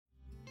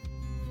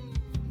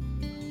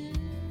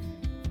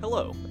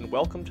Hello, and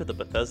welcome to the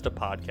Bethesda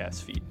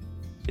podcast feed.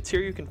 It's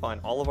here you can find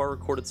all of our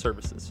recorded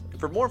services, and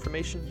for more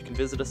information, you can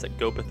visit us at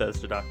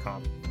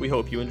gobethesda.com. We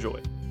hope you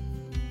enjoy.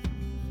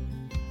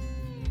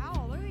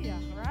 Hallelujah,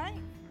 right?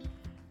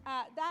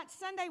 That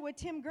Sunday with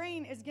Tim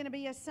Green is going to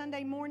be a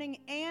Sunday morning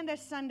and a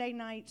Sunday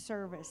night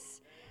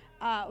service.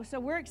 So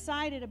we're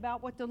excited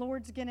about what the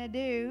Lord's going to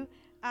do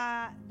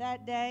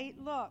that day.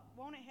 Look,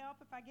 won't it help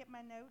if I get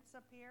my notes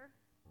up here?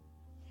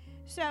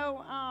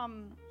 So,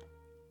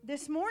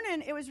 this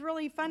morning, it was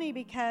really funny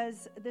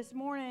because this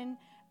morning,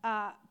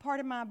 part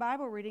of my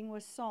Bible reading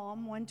was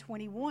Psalm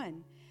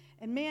 121.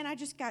 And man, I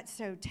just got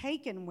so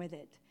taken with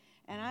it.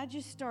 And I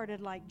just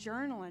started like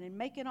journaling and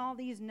making all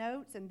these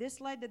notes. And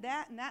this led to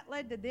that and that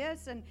led to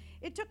this. And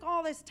it took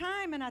all this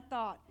time. And I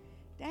thought,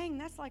 dang,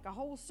 that's like a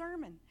whole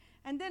sermon.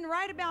 And then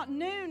right about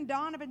noon,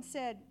 Donovan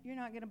said, "You're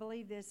not going to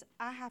believe this.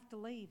 I have to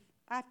leave.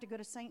 I have to go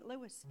to St.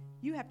 Louis.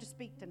 You have to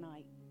speak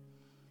tonight."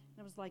 And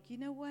I was like, you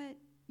know what?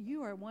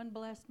 You are one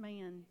blessed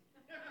man.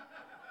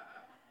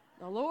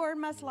 The Lord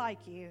must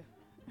like you.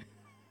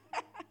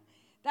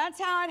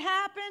 That's how it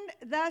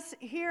happened. Thus,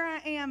 here I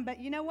am. But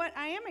you know what?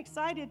 I am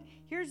excited.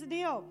 Here's the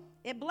deal.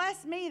 It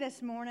blessed me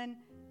this morning.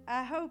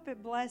 I hope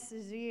it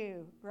blesses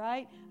you,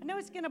 right? I know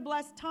it's going to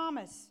bless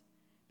Thomas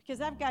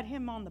because I've got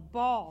him on the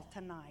ball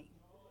tonight.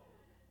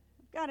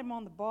 I've got him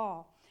on the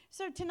ball.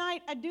 So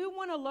tonight, I do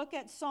want to look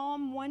at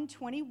Psalm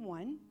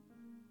 121.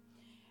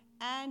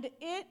 And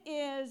it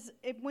is,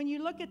 when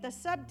you look at the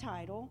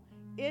subtitle,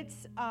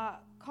 it's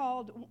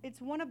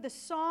it's one of the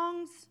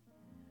Songs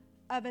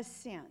of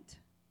Ascent.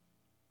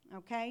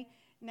 Okay?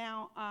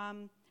 Now,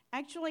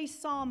 actually,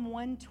 Psalm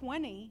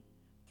 120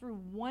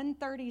 through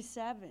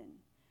 137,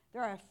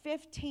 there are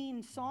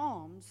 15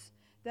 Psalms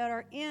that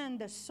are in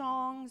the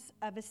Songs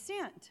of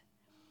Ascent.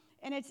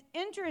 And it's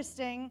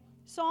interesting,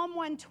 Psalm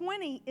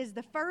 120 is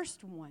the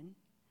first one.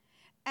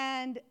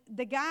 And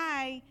the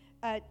guy...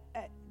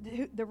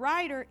 the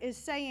writer is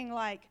saying,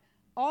 like,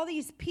 all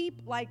these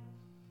people, like,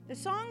 the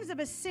Songs of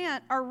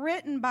Ascent are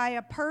written by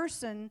a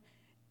person,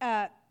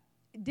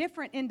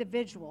 different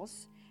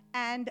individuals,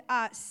 and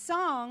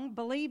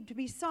believed to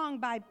be sung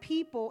by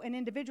people and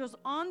individuals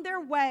on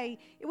their way.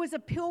 It was a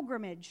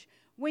pilgrimage.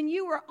 When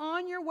you were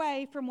on your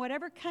way from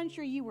whatever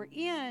country you were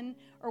in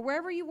or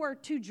wherever you were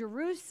to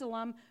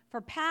Jerusalem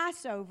for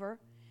Passover,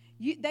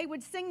 they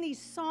would sing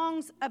these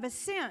songs of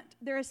ascent.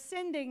 They're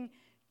ascending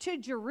to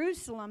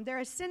Jerusalem. They're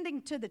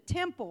ascending to the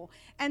temple.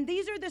 And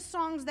these are the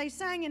songs they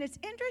sang. And it's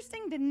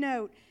interesting to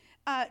note,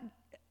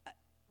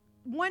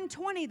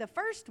 120, the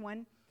first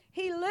one,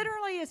 he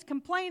literally is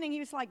complaining. He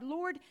was like,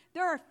 Lord,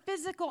 there are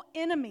physical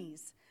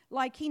enemies.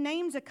 Like he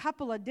names a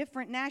couple of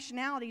different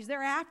nationalities.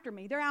 They're after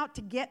me. They're out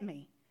to get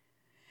me.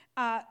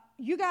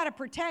 You got to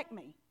protect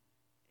me.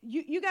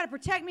 You got to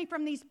protect me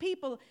from these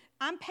people.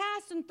 I'm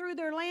passing through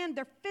their land.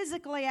 They're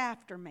physically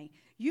after me.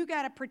 You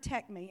got to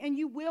protect me, and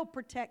you will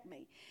protect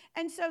me.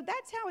 And so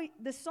that's how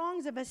the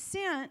Songs of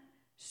Ascent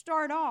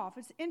start off.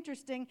 It's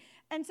interesting.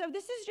 And so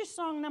this is just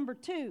song number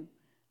 2.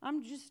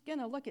 I'm just going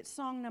to look at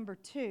song number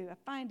 2. I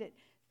find it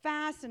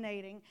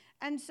fascinating.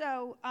 And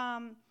so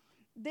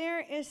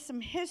there is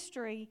some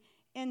history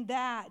in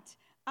that.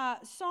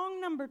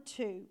 Song number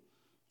 2.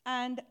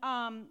 And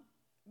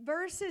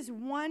verses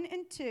 1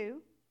 and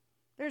 2.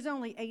 There's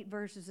only 8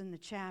 verses in the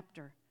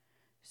chapter,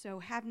 so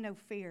have no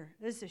fear.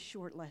 This is a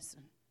short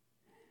lesson.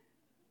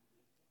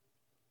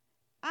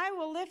 I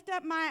will lift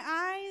up my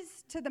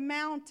eyes to the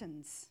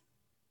mountains.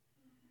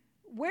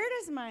 Where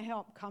does my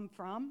help come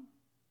from?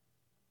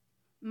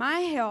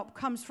 My help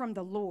comes from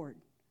the Lord,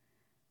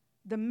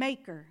 the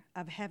maker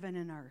of heaven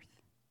and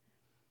earth.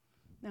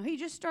 Now, he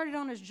just started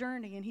on his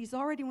journey, and he's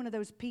already one of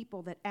those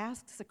people that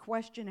asks a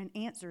question and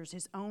answers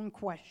his own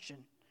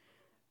question.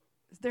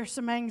 There's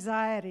some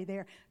anxiety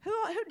there.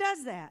 Who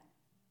does that?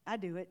 I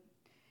do it.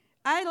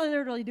 I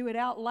literally do it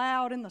out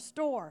loud in the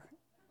store.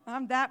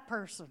 I'm that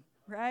person,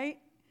 right?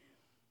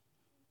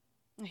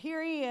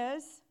 Here he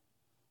is.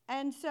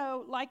 And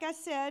so, like I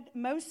said,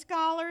 most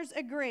scholars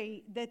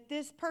agree that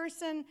this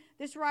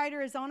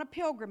writer is on a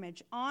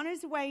pilgrimage on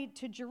his way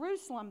to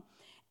Jerusalem.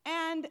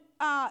 And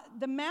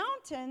the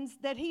mountains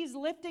that he's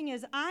lifting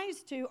his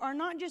eyes to are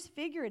not just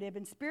figurative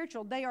and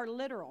spiritual, they are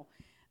literal.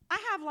 I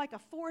have like a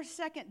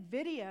 4-second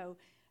video.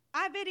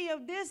 I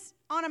videoed this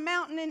on a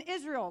mountain in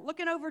Israel,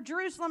 looking over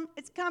Jerusalem.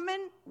 It's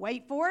coming.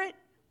 Wait for it.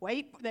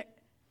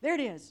 There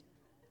it is.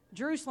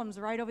 Jerusalem's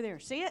right over there.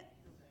 See it?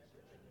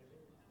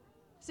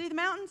 See the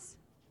mountains?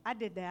 I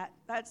did that.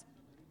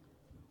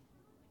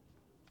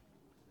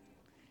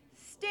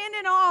 Stand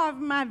in awe of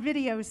my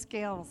video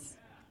skills.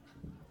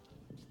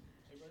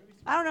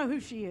 I don't know who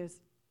she is.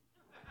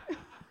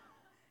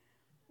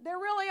 There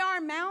really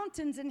are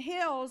mountains and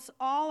hills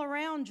all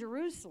around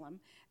Jerusalem.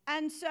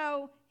 And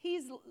so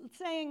he's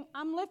saying,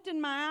 I'm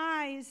lifting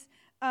my eyes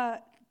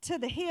to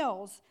the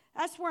hills.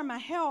 That's where my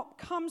help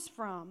comes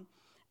from.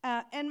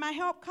 And my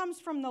help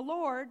comes from the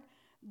Lord,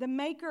 the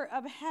maker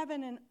of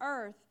heaven and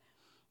earth.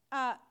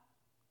 The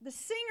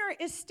singer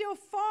is still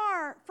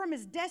far from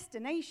his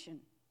destination.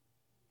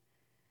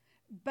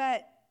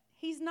 But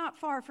he's not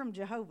far from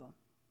Jehovah.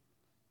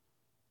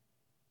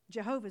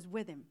 Jehovah's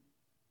with him.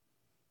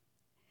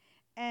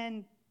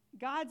 And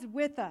God's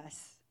with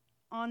us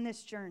on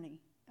this journey.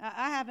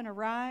 I haven't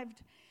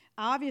arrived.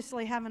 I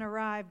obviously haven't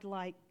arrived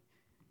like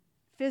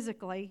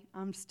physically.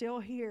 I'm still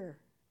here,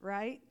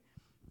 right?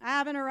 I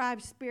haven't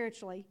arrived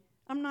spiritually.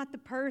 I'm not the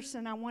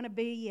person I want to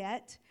be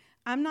yet.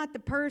 I'm not the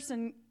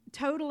person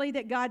totally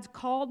that God's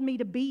called me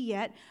to be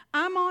yet.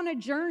 I'm on a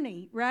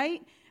journey,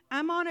 right?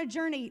 I'm on a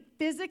journey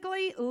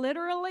physically,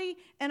 literally,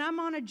 and I'm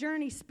on a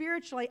journey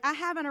spiritually. I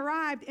haven't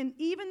arrived, and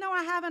even though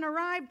I haven't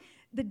arrived,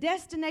 the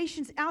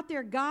destination's out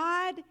there.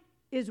 God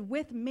is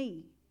with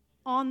me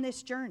on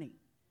this journey.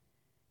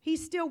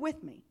 He's still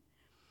with me.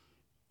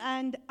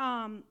 And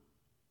let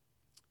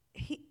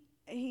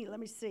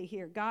me see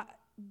here.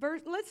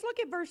 Let's look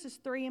at verses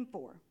 3 and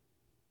 4.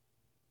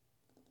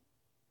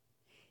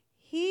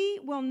 He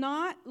will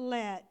not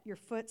let your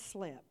foot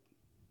slip.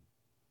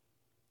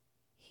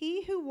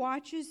 He who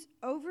watches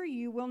over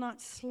you will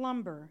not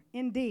slumber.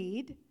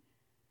 Indeed,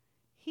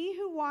 he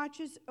who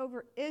watches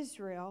over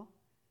Israel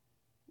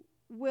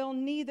will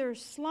neither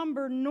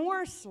slumber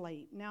nor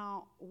sleep.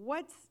 Now,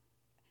 what's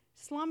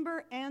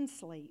slumber and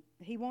sleep?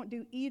 He won't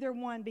do either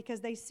one because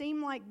they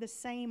seem like the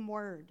same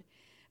word.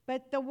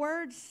 But the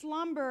word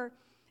slumber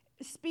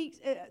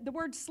the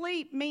word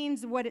sleep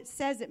means what it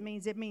says it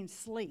means. It means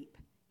sleep.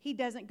 He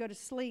doesn't go to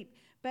sleep.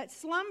 But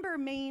slumber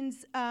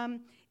means,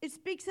 it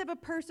speaks of a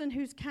person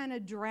who's kind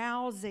of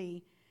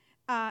drowsy.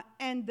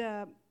 And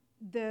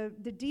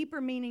the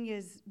deeper meaning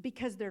is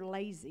because they're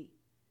lazy.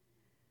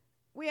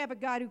 We have a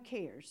God who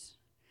cares.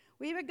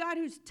 We have a God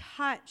who's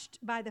touched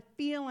by the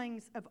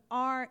feelings of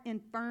our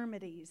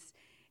infirmities.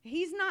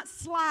 He's not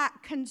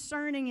slack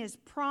concerning his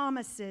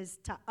promises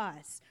to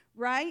us,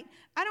 right?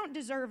 I don't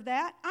deserve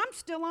that. I'm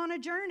still on a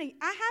journey.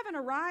 I haven't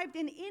arrived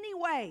in any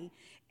way.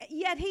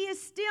 Yet he is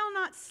still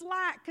not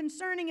slack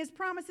concerning his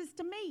promises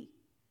to me,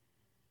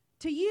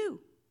 to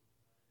you.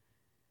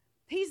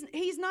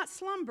 He's not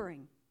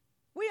slumbering.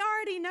 We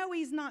already know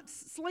he's not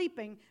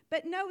sleeping,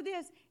 but know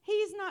this,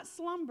 he's not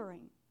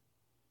slumbering.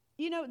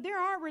 You know, there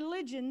are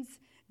religions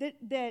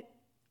that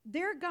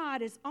their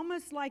God is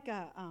almost like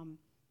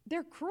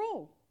they're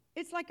cruel.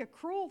 It's like a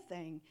cruel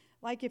thing.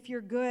 Like if you're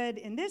good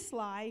in this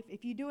life,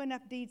 if you do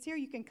enough deeds here,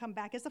 you can come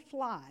back as a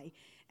fly.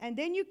 And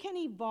then you can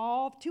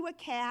evolve to a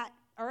cat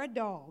or a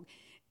dog.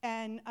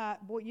 And,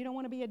 you don't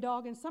want to be a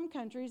dog in some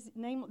countries.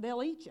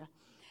 They'll eat you.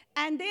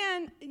 And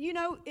then,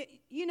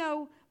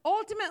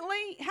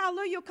 ultimately,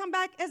 hallelujah, you'll come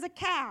back as a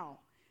cow.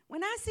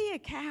 When I see a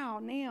cow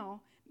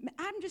now,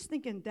 I'm just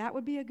thinking that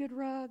would be a good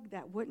rug.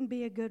 That wouldn't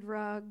be a good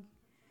rug.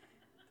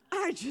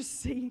 I just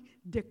see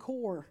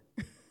decor.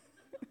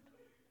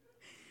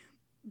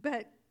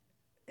 But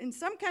in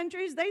some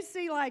countries, they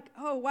see like,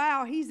 oh,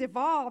 wow, he's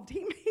evolved.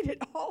 He made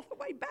it all the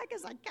way back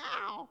as a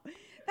cow.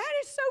 That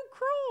is so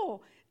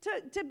cruel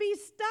to be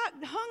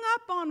stuck, hung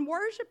up on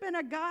worshiping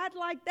a God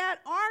like that.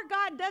 Our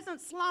God doesn't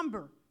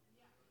slumber.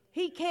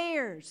 He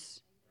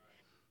cares.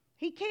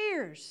 He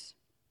cares.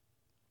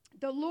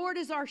 The Lord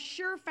is our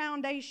sure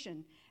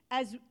foundation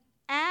as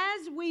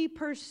we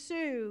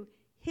pursue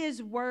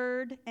his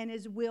word and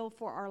his will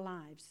for our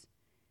lives.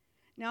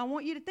 Now, I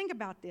want you to think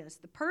about this.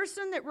 The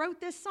person that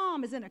wrote this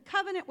psalm is in a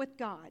covenant with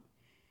God.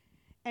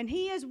 And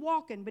he is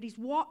walking, but he's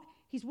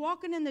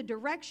walking in the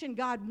direction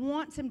God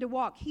wants him to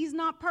walk. He's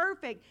not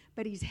perfect,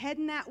 but he's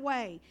heading that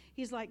way.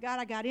 He's like, God,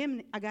 I got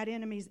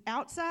enemies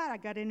outside. I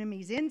got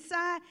enemies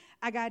inside.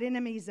 I got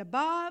enemies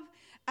above.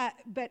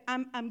 But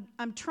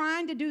I'm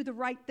trying to do the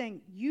right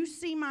thing. You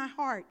see my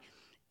heart.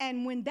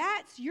 And when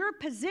that's your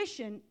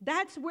position,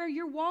 that's where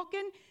you're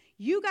walking,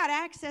 you got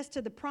access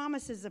to the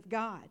promises of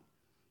God.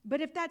 But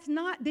if that's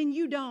not, then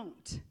you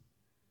don't.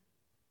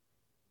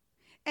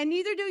 And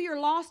neither do your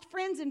lost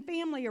friends and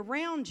family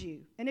around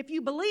you. And if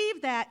you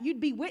believe that, you'd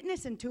be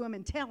witnessing to them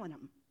and telling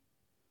them.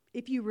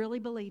 If you really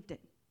believed it.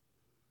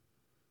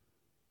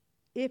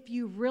 If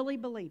you really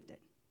believed it.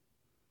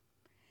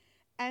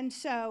 And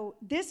so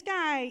this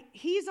guy,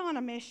 he's on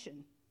a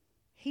mission.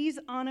 He's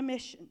on a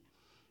mission.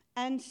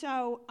 And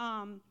so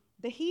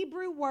the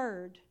Hebrew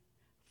word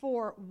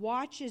for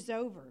watch is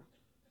over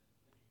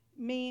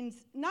means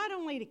not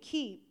only to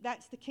keep,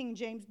 that's the King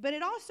James, but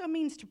it also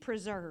means to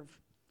preserve.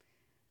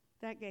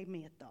 That gave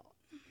me a thought.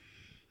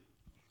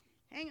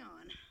 Hang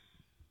on.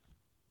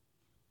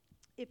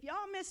 If y'all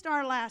missed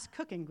our last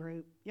cooking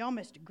group, y'all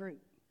missed a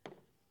group.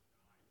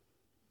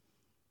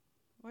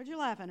 What you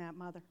laughing at,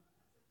 Mother?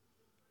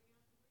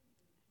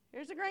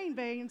 Here's the green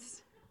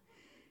beans.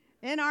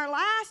 In our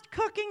last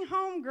cooking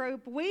home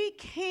group, we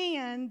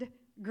canned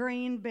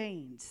green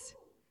beans.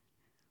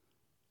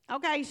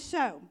 Okay,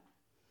 so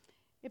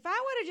if I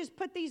would have just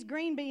put these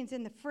green beans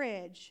in the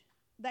fridge,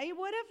 they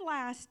would have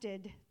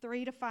lasted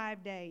 3 to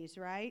 5 days,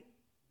 right?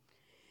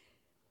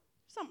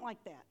 Something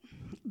like that.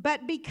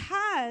 But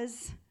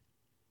because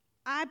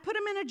I put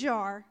them in a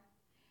jar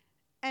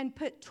and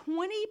put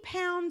 20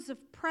 pounds of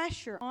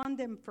pressure on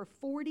them for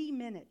 40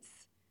 minutes.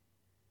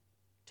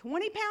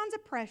 20 pounds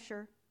of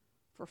pressure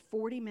for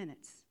 40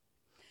 minutes.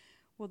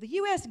 Well, the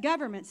U.S.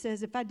 government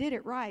says if I did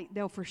it right,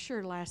 they'll for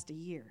sure last a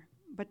year.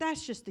 But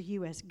that's just the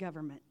U.S.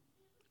 government.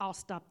 I'll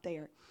stop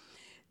there.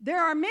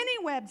 There are many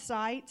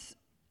websites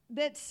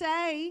that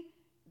say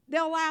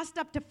they'll last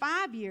up to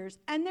 5 years,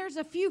 and there's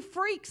a few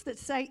freaks that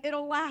say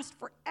it'll last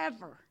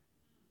forever.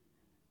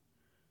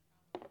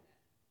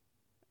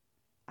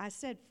 I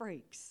said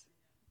freaks.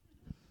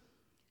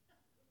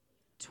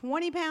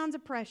 20 pounds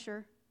of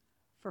pressure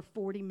for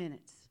 40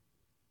 minutes.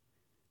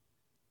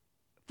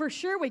 For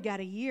sure we got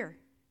a year,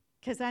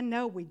 because I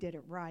know we did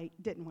it right,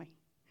 didn't we?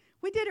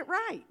 We did it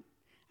right.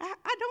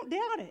 I don't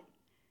doubt it.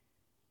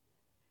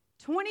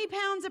 20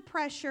 pounds of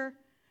pressure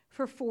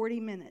for 40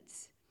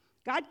 minutes.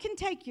 God can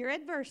take your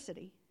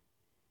adversity,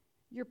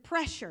 your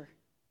pressure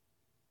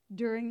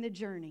during the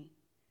journey,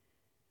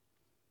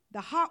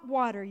 the hot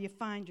water you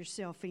find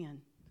yourself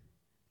in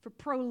for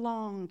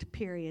prolonged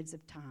periods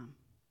of time.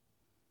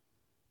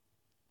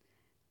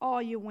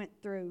 All you went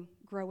through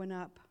growing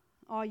up,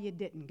 all you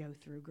didn't go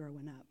through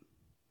growing up.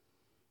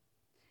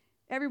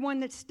 Everyone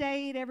that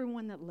stayed,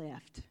 everyone that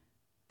left,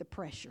 the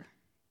pressure.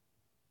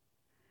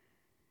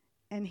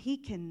 And He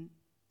can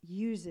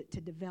use it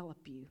to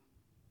develop you.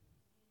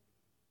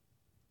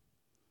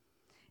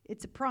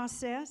 It's a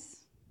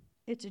process.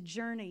 It's a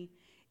journey.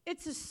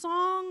 It's a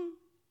song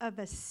of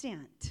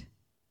ascent.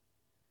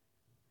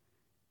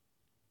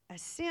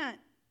 Ascent,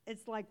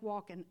 it's like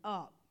walking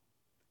up.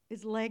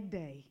 It's leg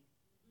day.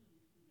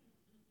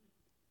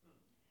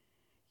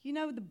 You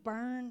know the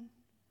burn?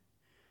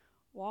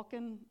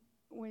 Walking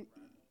when,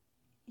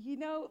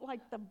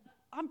 like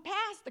I'm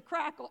past the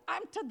crackle.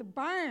 I'm to the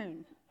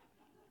burn.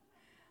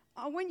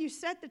 When you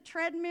set the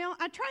treadmill,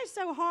 I try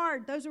so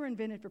hard. Those were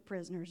invented for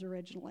prisoners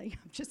originally.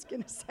 I'm just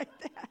going to say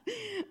that.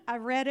 I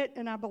read it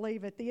and I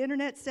believe it. The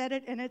internet said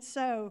it and it's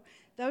so.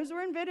 Those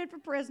were invented for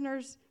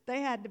prisoners.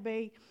 They had to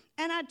be.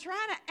 And I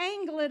try to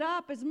angle it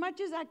up as much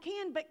as I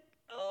can, but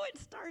it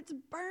starts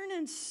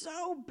burning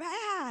so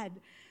bad.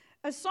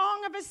 A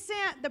song of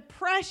ascent, the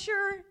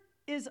pressure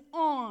is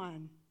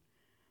on.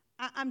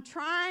 I'm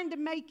trying to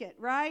make it,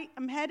 right?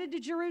 I'm headed to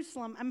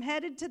Jerusalem. I'm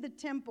headed to the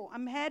temple.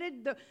 I'm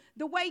headed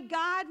the way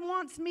God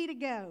wants me to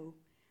go.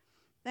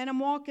 And I'm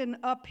walking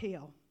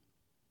uphill.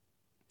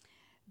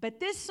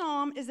 But this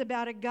psalm is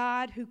about a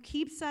God who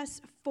keeps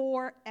us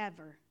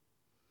forever.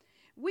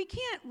 We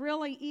can't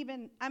really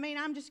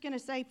I'm just going to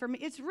say for me,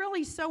 it's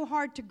really so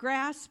hard to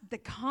grasp the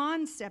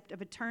concept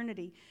of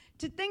eternity,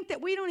 to think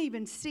that we don't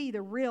even see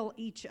the real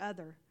each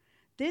other.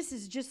 This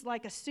is just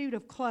like a suit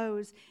of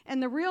clothes,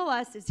 and the real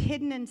us is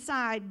hidden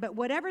inside, but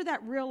whatever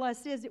that real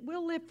us is, it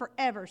will live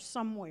forever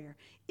somewhere.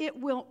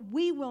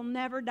 We will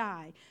never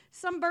die.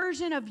 Some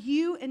version of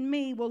you and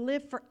me will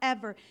live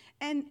forever.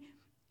 And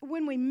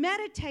when we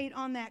meditate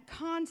on that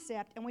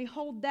concept and we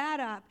hold that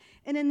up,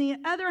 and in the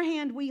other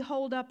hand, we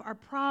hold up our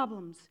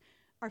problems,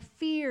 our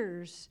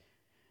fears,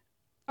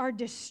 our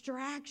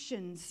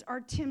distractions,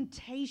 our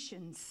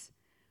temptations,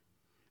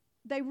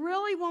 they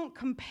really won't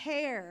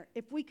compare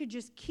if we could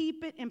just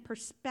keep it in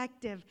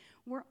perspective.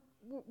 We're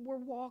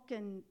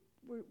walking,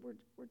 we're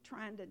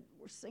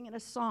singing a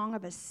song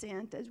of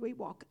ascent as we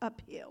walk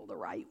uphill the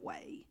right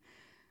way.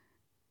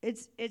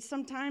 It's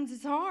sometimes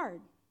it's hard.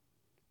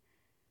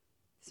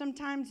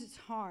 Sometimes it's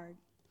hard.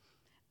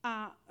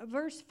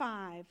 Verse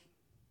 5.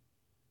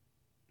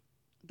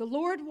 The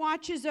Lord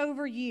watches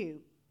over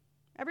you.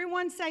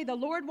 Everyone say, the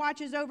Lord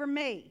watches over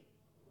me.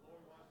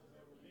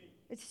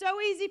 It's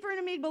so easy for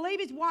me to believe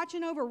He's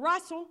watching over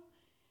Russell.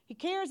 He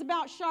cares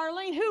about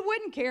Charlene. Who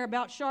wouldn't care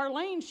about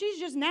Charlene? She's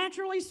just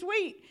naturally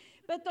sweet.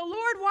 But the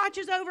Lord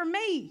watches over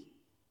me.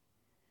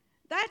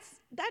 That's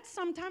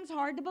sometimes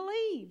hard to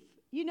believe.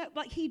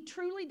 But He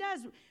truly does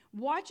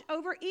watch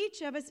over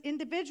each of us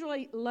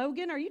individually.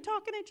 Logan, are you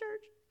talking in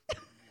church?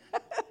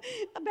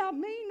 About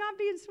me not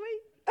being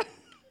sweet?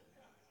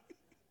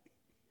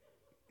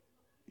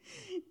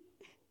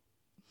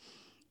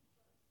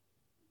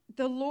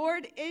 The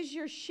Lord is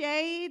your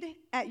shade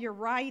at your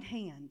right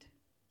hand.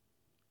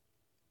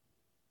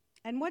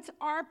 And what's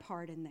our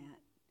part in that?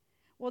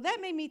 Well, that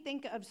made me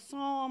think of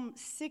Psalm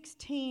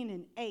 16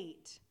 and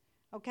 8.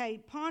 Okay,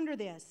 ponder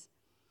this.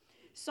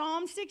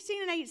 Psalm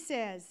 16 and 8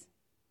 says,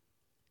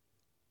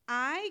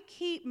 I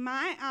keep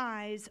my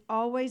eyes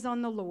always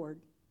on the Lord.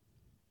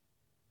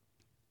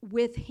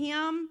 With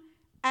Him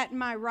at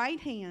my right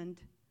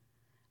hand,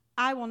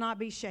 I will not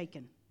be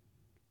shaken.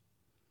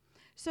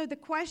 So the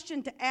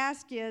question to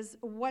ask is,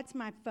 what's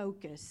my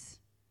focus?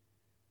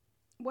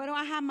 What do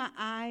I have my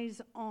eyes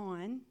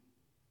on,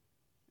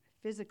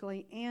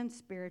 physically and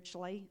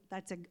spiritually?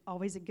 That's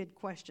always a good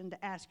question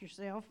to ask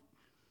yourself.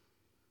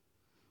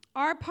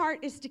 Our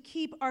part is to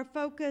keep our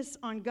focus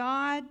on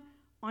God,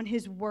 on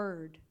His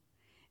Word.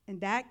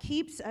 And that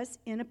keeps us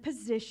in a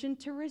position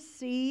to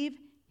receive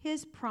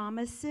His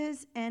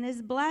promises and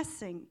His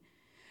blessing.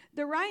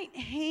 The right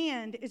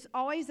hand is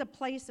always a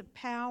place of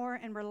power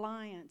and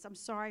reliance. I'm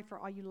sorry for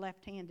all you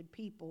left-handed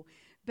people,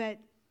 but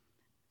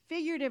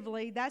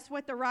figuratively, that's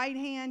what the right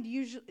hand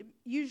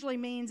usually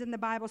means in the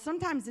Bible.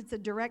 Sometimes it's a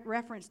direct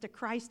reference to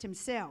Christ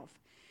Himself,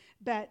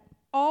 but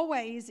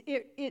always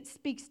it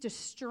speaks to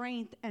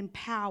strength and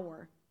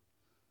power.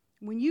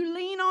 When you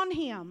lean on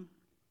Him,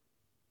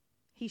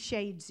 He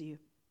shades you.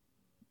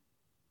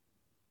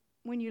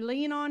 When you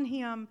lean on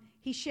him,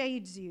 he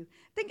shades you.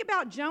 Think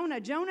about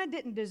Jonah. Jonah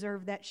didn't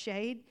deserve that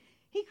shade.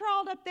 He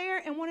crawled up there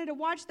and wanted to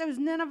watch those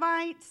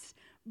Ninevites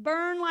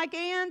burn like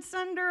ants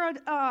under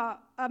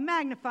a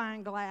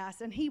magnifying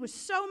glass. And he was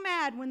so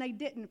mad when they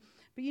didn't.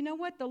 But you know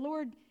what? The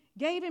Lord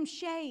gave him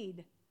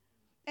shade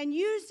and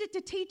used it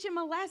to teach him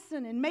a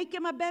lesson and make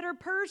him a better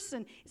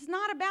person. It's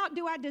not about,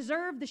 do I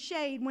deserve the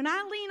shade? When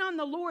I lean on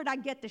the Lord, I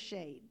get the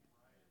shade.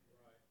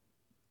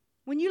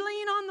 When you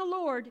lean on the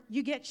Lord,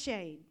 you get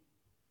shade.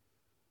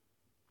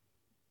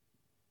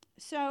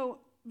 So,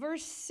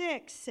 verse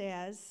 6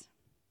 says,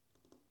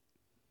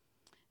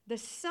 the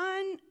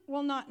sun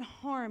will not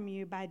harm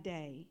you by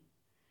day,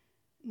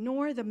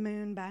 nor the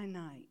moon by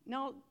night.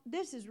 Now,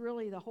 this is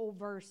really the whole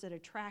verse that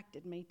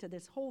attracted me to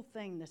this whole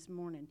thing this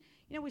morning.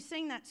 You know, we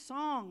sing that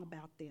song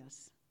about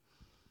this.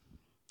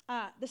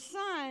 The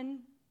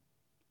sun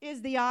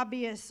is the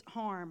obvious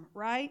harm,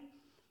 right?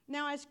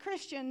 Now, as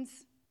Christians,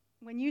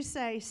 when you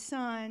say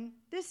sun,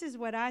 this is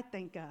what I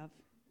think of.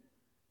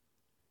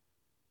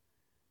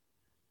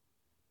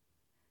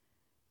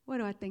 What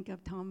do I think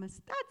of,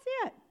 Thomas? That's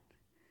it.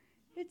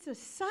 It's a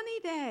sunny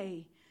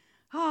day.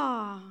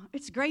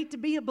 It's great to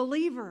be a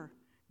believer.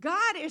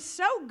 God is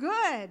so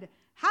good.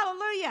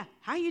 Hallelujah.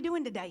 How are you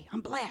doing today?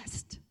 I'm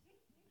blessed.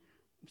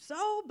 I'm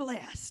so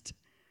blessed.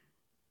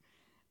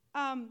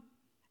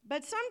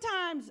 But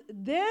sometimes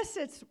this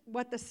is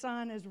what the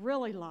sun is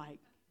really like.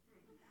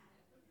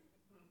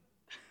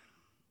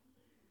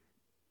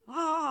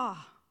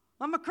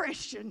 I'm a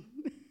Christian.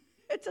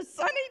 It's a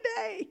sunny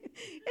day.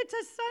 It's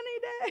a sunny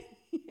day.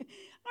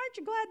 Aren't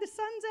you glad the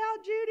sun's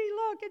out, Judy?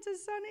 Look, it's a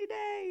sunny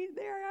day.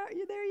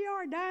 There you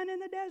are, dying in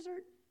the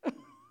desert.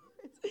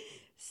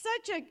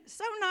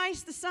 So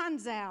nice the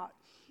sun's out.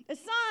 The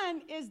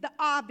sun is the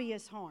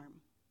obvious harm.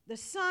 The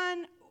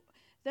sun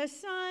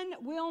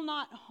will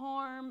not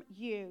harm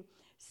you.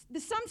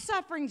 Some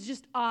suffering's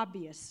just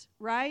obvious,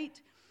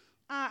 right?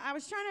 I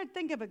was trying to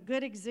think of a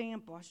good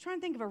example. I was trying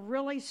to think of a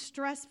really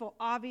stressful,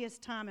 obvious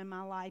time in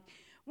my life.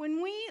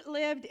 When we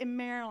lived in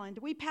Maryland,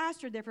 we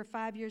pastored there for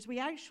 5 years. We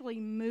actually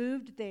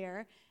moved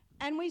there,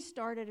 and we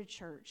started a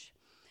church.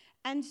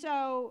 And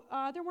so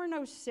there were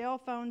no cell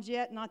phones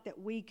yet, not that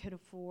we could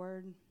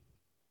afford.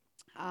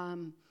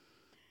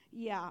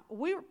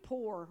 We were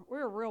poor. We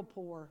were real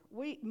poor.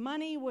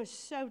 Money was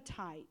so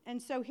tight.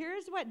 And so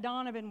here's what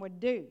Donovan would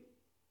do.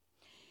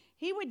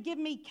 He would give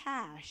me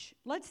cash,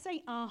 let's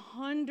say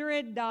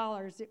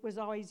 $100. It was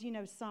always,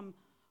 some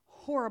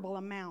horrible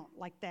amount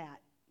like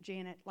that,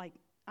 Janet, like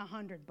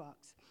 $100.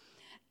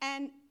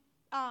 And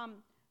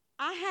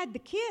I had the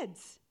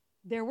kids.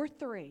 There were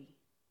 3.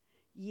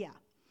 Yeah.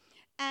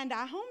 And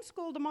I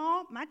homeschooled them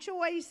all, my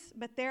choice,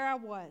 but there I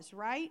was,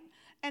 right?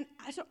 And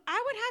so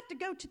I would have to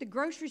go to the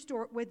grocery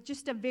store with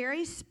just a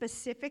very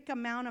specific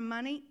amount of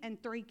money and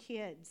 3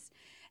 kids.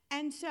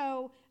 And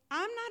so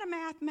I'm not a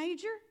math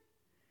major.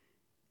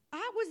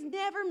 I was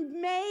never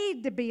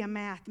made to be a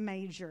math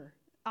major.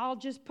 I'll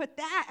just put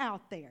that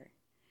out there,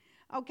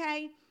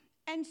 okay?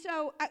 And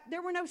so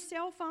there were no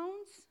cell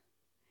phones,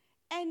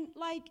 and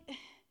I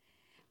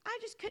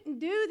just couldn't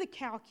do the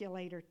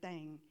calculator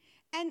thing.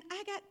 And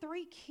I got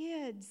 3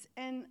 kids,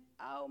 and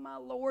oh my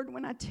Lord,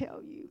 when I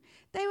tell you,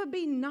 they would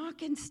be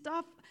knocking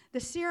stuff. The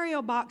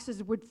cereal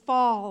boxes would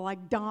fall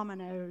like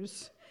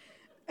dominoes.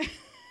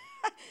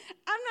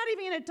 I'm not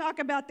even going to talk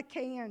about the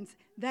cans.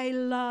 They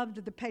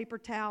loved the paper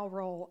towel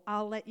roll.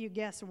 I'll let you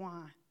guess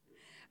why.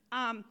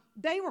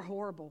 They were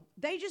horrible.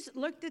 They just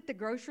looked at the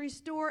grocery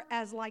store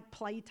as like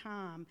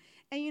playtime.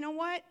 And you know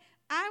what?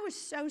 I was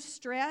so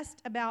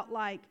stressed about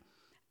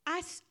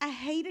I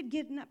hated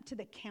getting up to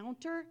the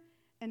counter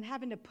and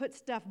having to put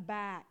stuff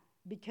back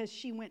because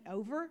she went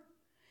over.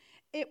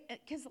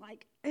 Because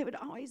it would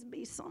always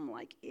be some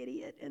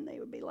idiot, and they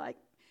would be like,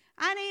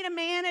 I need a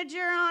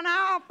manager on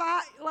off.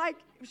 It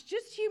was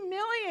just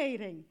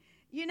humiliating.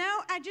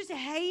 I just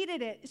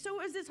hated it. So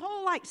it was this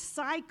whole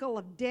cycle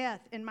of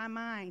death in my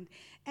mind.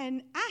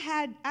 And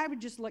I would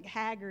just look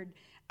haggard.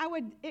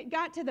 It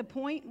got to the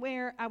point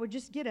where I would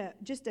just get a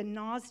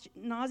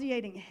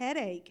nauseating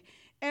headache.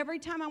 Every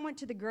time I went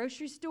to the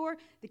grocery store,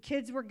 the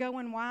kids were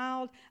going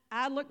wild.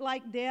 I looked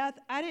like death.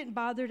 I didn't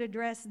bother to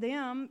dress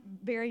them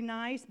very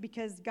nice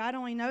because God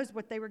only knows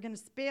what they were going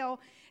to spill.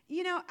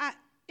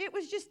 It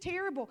was just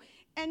terrible.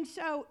 And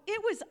so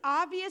it was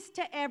obvious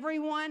to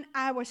everyone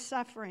I was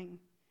suffering.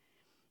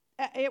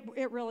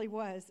 It really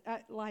was.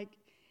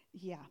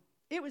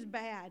 It was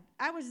bad.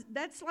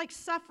 That's like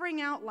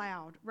suffering out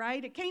loud,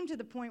 right? It came to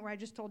the point where I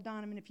just told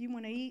Donovan, if you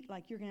want to eat,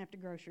 you're going to have to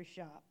grocery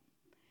shop.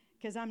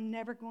 Because I'm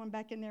never going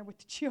back in there with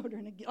the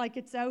children.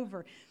 It's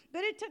over.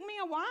 But it took me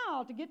a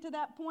while to get to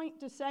that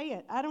point to say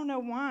it. I don't know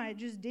why. It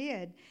just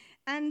did.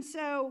 And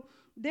so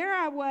there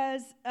I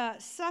was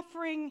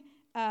suffering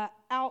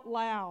out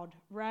loud,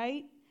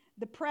 right?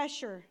 The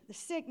pressure, the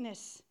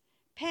sickness,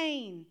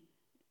 pain,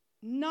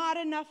 not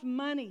enough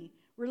money,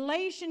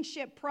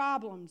 relationship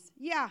problems.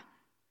 Yeah,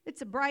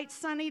 it's a bright,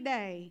 sunny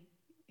day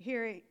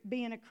here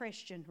being a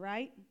Christian,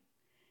 right?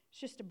 It's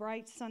just a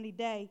bright, sunny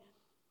day.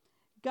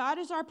 God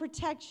is our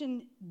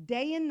protection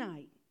day and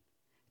night.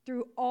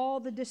 through all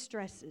the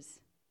distresses.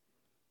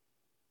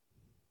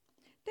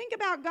 Think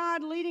about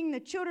God leading the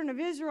children of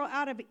Israel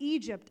out of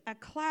Egypt, a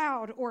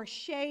cloud or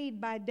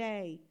shade by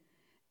day,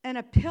 and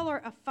a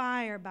pillar of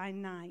fire by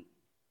night.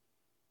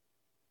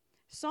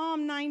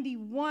 Psalm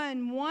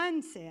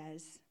 91:1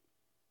 says,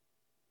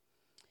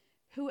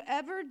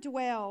 whoever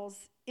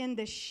dwells in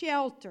the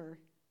shelter,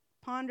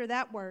 ponder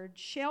that word,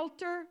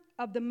 shelter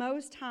of the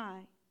Most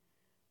High,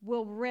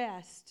 will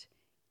rest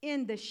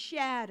in the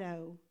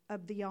shadow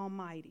of the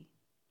Almighty.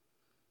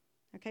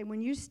 Okay,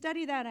 when you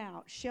study that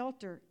out,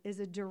 shelter is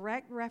a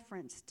direct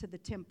reference to the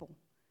temple.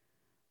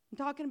 I'm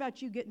talking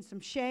about you getting some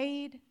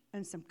shade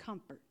and some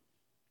comfort,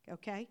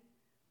 okay?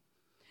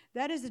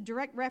 That is a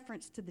direct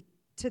reference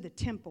to the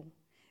temple.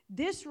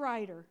 This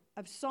writer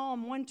of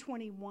Psalm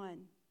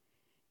 121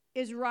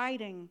 is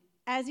writing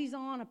as he's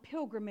on a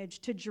pilgrimage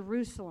to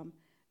Jerusalem,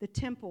 the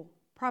temple,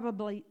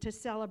 probably to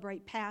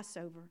celebrate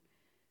Passover.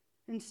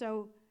 And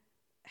so,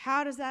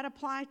 how does that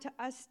apply to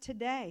us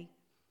today?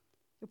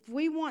 If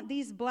we want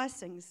these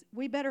blessings,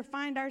 we better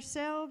find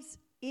ourselves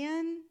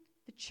in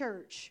the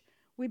church.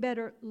 We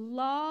better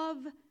love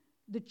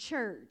the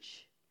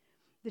church.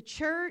 The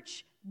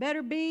church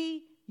better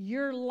be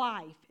your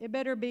life. It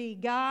better be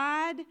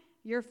God,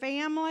 your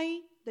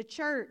family, the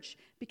church.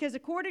 Because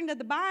according to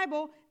the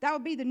Bible, that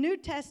would be the New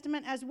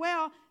Testament as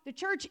well. The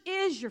church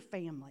is your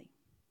family.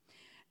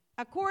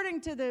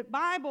 According to the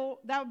Bible,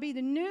 that would be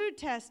the New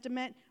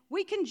Testament.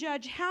 We can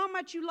judge how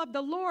much you love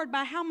the Lord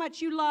by how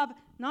much you love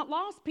not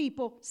lost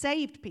people,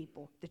 saved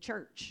people, the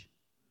church.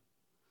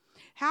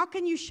 How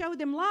can you show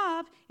them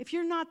love if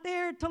you're not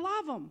there to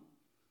love them?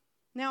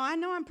 Now, I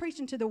know I'm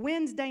preaching to the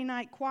Wednesday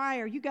night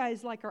choir. You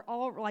guys are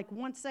all like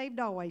once saved,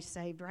 always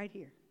saved right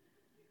here.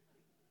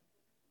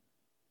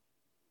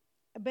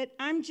 But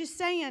I'm just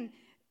saying,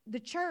 the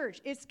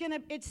church, it's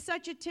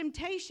such a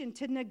temptation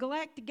to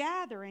neglect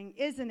gathering,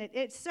 isn't it?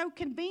 It's so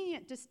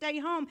convenient to stay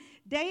home.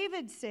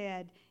 David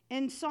said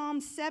in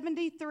Psalm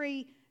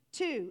 73:2,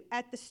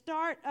 at the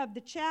start of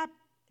the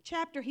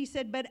chapter, he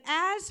said, but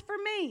as for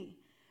me,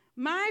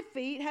 my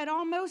feet had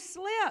almost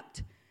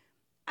slipped.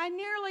 I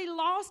nearly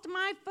lost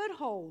my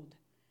foothold.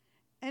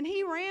 And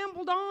he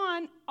rambled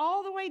on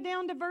all the way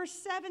down to verse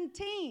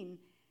 17.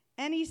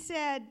 And he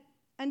said,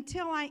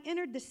 until I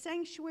entered the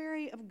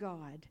sanctuary of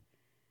God,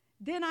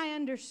 then I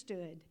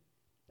understood.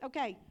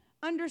 Okay,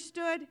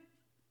 understood,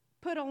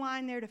 put a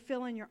line there to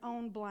fill in your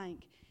own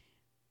blank.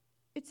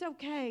 It's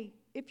okay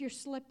if you're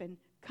slipping.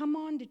 Come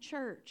on to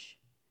church.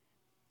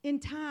 In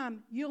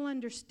time, you'll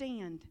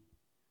understand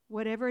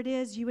whatever it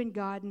is you and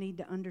God need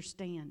to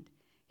understand.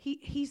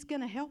 He's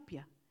going to help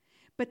you.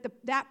 But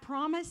that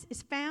promise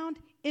is found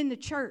in the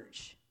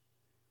church.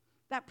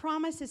 That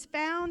promise is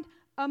found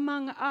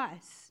among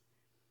us.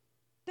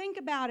 Think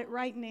about it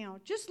right now.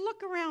 Just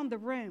look around the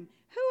room.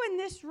 Who in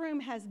this room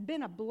has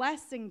been a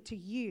blessing to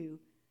you?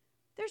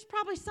 There's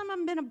probably some of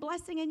them been a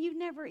blessing and you've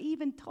never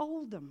even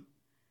told them.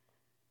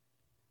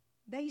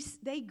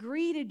 They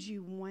greeted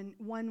you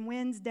one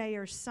Wednesday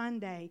or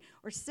Sunday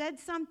or said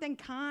something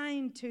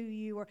kind to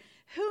you, or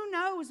who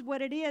knows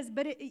what it is,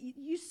 but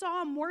you saw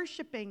them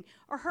worshiping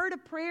or heard a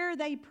prayer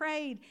they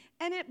prayed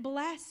and it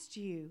blessed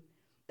you.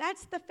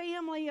 That's the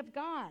family of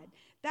God.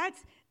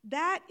 That's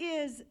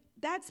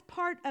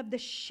part of the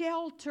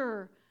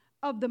shelter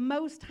of the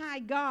Most High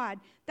God.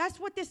 That's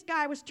what this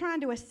guy was trying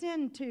to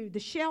ascend to, the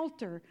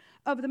shelter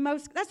of the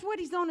Most. That's what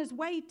he's on his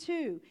way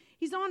to.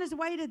 He's on his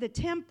way to the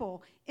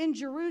temple in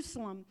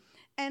Jerusalem.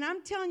 And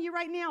I'm telling you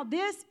right now,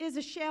 this is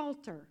a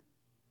shelter.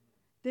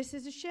 This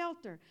is a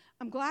shelter.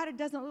 I'm glad it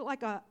doesn't look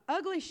like an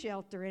ugly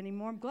shelter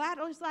anymore. I'm glad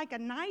it looks like a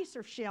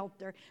nicer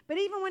shelter. But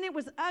even when it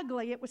was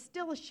ugly, it was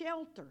still a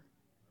shelter.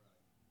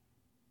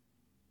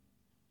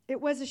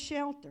 It was a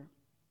shelter.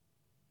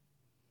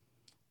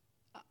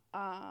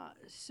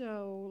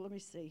 So let me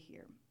see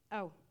here.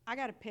 Oh, I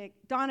got to pick.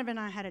 Donovan and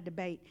I had a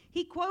debate.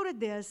 He quoted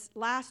this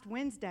last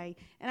Wednesday,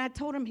 and I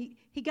told him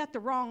he got the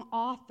wrong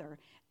author.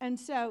 And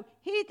so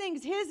he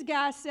thinks his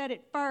guy said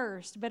it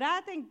first, but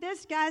I think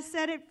this guy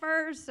said it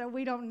first, so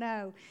we don't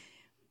know.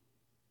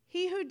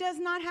 He who does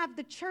not have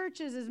the church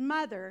as his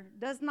mother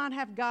does not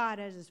have God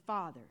as his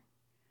father.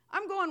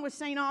 I'm going with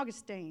St.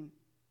 Augustine.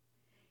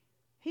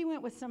 He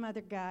went with some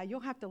other guy. You'll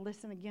have to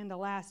listen again to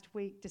last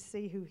week to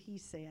see who he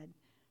said.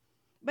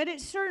 But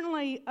it's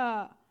certainly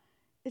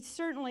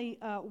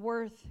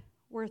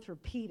worth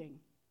repeating.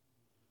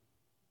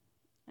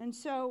 And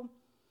so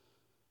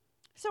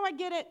I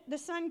get it. The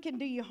sun can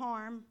do you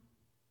harm.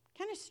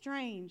 Kind of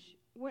strange.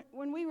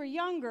 When we were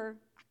younger,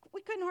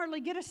 we couldn't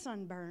hardly get a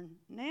sunburn.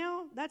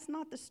 Now, that's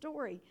not the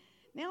story.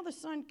 Now the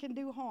sun can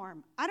do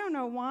harm. I don't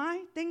know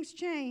why. Things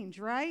change,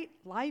 right?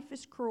 Life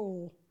is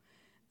cruel.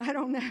 I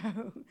don't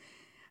know.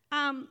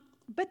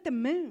 But the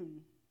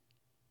moon.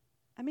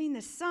 I mean,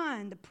 the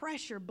sun, the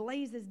pressure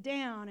blazes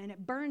down and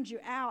it burns you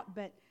out,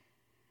 but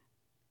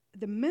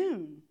the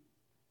moon,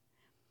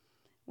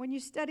 when you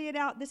study it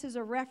out, this is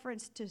a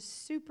reference to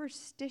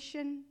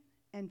superstition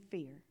and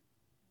fear.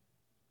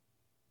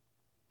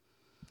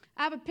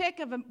 I have a pic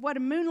of what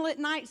a moonlit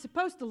night is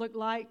supposed to look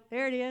like.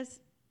 There it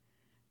is.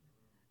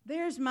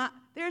 There's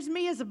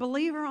me as a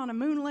believer on a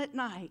moonlit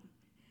night.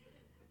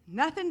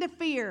 Nothing to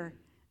fear.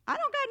 I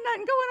don't got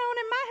nothing going on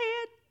in my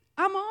head.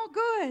 I'm all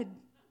good.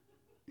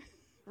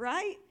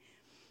 Right?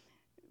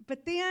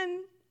 But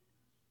then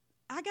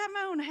I got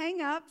my own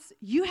hang-ups.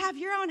 You have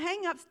your own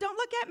hang-ups. Don't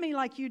look at me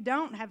like you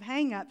don't have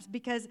hang-ups,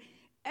 because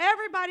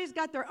everybody's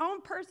got their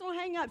own personal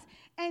hang-ups.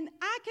 And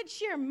I could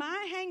share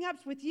my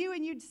hang-ups with you,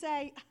 and you'd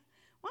say,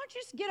 why don't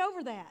you just get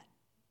over that?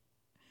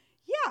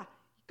 Yeah,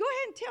 go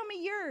ahead and tell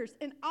me yours,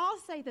 and I'll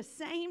say the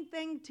same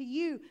thing to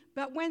you.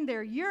 But when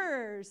they're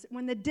yours,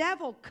 when the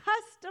devil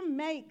custom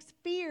makes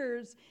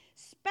fears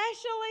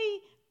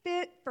specially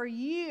fit for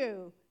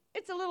you,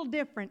 it's a little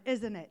different,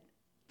 isn't it?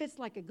 Fits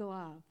like a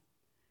glove.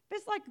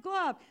 Fits like a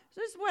glove.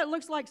 So this is what it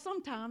looks like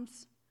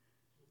sometimes.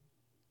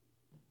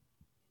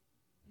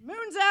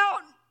 Moon's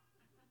out.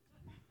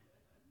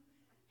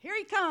 Here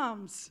he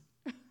comes.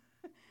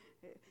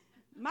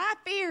 My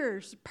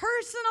fears,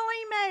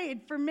 personally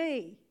made for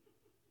me.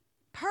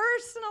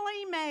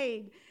 Personally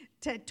made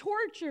to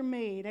torture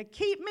me, to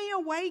keep me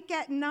awake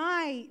at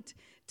night,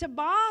 to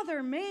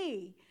bother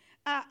me.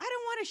 I don't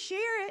want to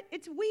share it.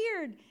 It's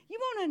weird. You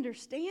won't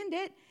understand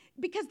it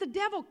because the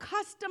devil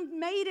custom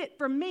made it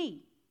for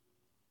me.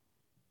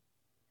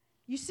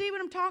 You see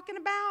what I'm talking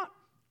about?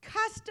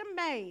 Custom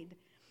made.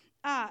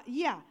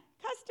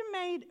 Custom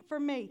made for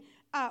me.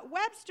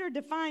 Webster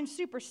defines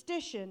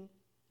superstition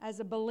as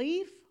a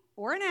belief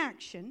or an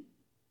action.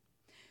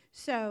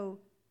 So,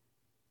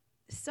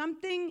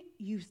 something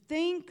you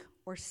think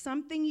or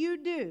something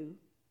you do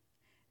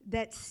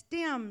that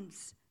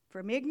stems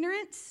from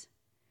ignorance,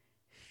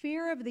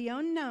 fear of the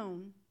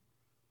unknown,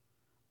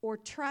 or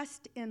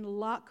trust in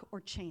luck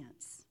or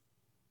chance.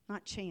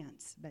 Not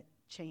chance, but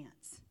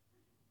chance.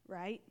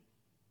 Right?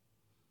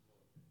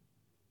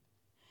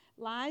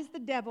 Lies the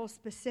devil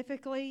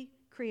specifically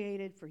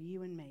created for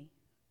you and me.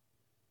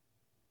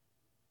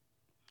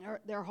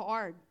 They're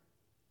hard.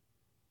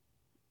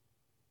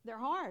 They're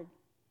hard.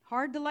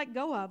 Hard to let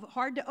go of,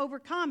 hard to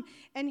overcome.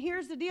 And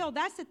here's the deal.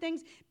 That's the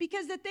things,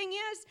 because the thing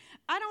is,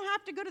 I don't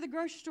have to go to the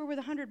grocery store with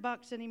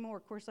 $100 anymore.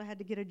 Of course, I had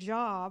to get a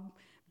job,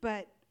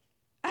 but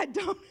I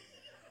don't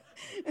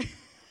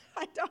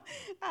I don't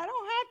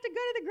have to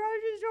go to the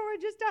grocery store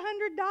with just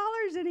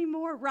 $100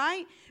 anymore,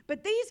 right?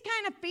 But these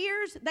kind of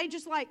fears, they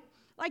just like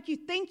you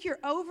think you're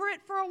over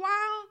it for a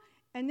while,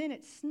 and then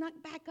it snuck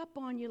back up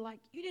on you like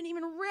you didn't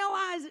even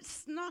realize it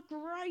snuck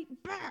right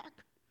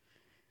back.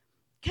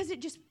 Because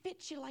it just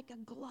fits you like a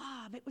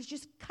glove. It was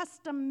just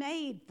custom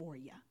made for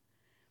you.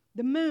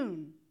 The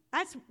moon.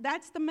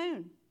 That's the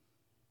moon.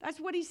 That's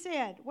what he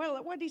said.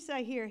 Well, what did he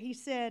say here? He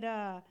said,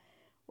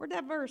 where'd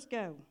that verse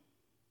go?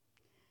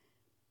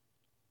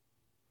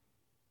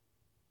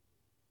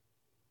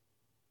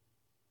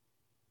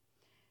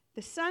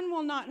 The sun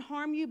will not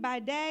harm you by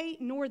day,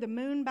 nor the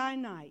moon by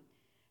night.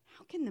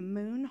 How can the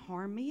moon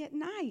harm me at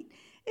night?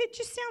 It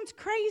just sounds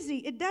crazy.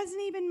 It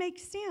doesn't even make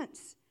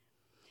sense.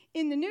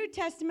 In the New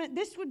Testament,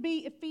 this would be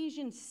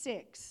Ephesians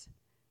 6.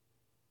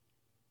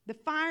 The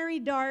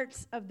fiery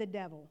darts of the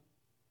devil.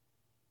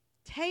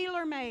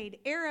 Tailor-made,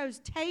 arrows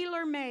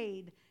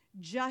tailor-made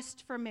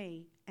just for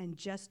me and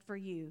just for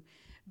you.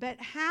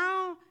 But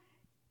how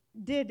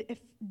did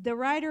the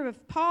writer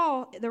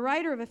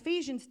of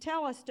Ephesians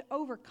tell us to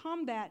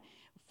overcome that?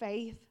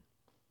 Faith.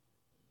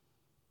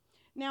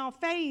 Now,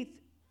 faith,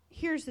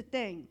 here's the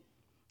thing.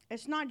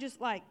 It's not just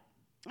like,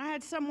 I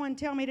had someone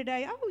tell me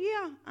today, oh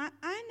yeah,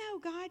 I know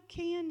God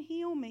can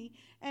heal me.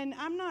 And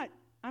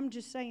I'm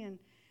just saying,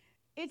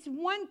 it's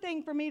one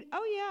thing for me,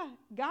 oh yeah,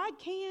 God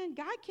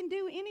can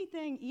do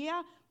anything.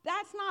 Yeah,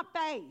 that's not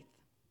faith.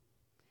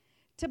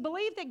 To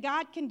believe that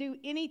God can do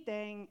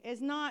anything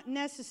is not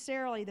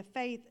necessarily the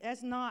faith.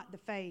 That's not the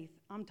faith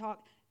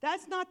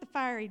that's not the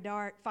fiery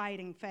dart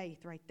fighting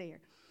faith right there.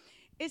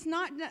 It's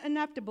not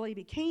enough to believe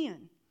He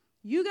can.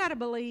 You got to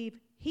believe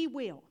He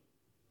will.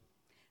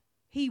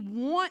 He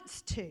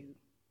wants to.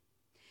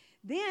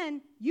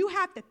 Then you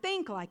have to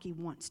think like He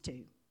wants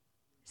to,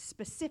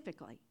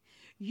 specifically.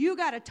 You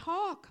got to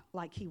talk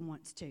like He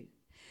wants to.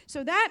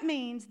 So that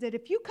means that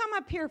if you come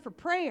up here for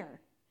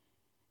prayer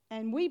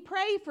and we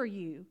pray for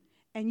you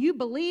and you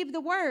believe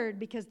the word,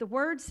 because the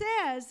word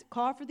says,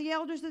 call for the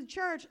elders of the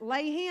church,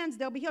 lay hands,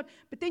 they'll be healed.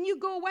 But then you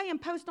go away and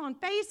post on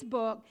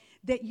Facebook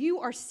that you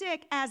are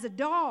sick as a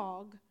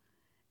dog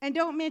and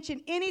don't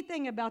mention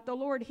anything about the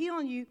Lord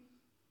healing you.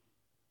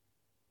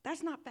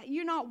 That's not faith.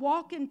 You're not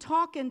walking,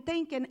 talking,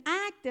 thinking,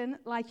 acting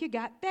like you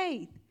got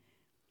faith.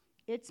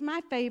 It's my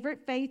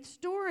favorite faith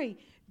story.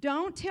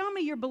 Don't tell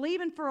me you're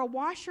believing for a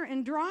washer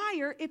and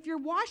dryer if your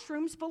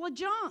washroom's full of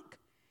junk.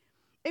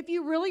 If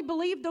you really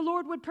believed the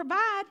Lord would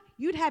provide,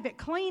 you'd have it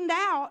cleaned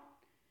out.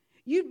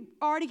 You'd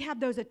already have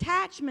those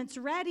attachments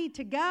ready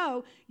to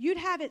go. You'd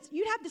have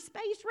the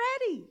space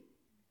ready.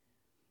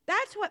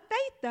 That's what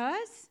faith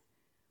does.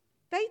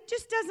 Faith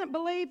just doesn't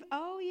believe,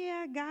 oh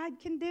yeah, God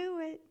can do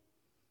it.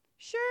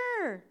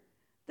 Sure,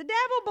 the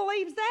devil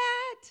believes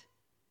that.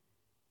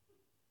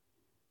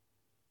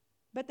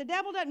 But the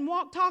devil doesn't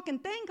walk, talk,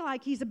 and think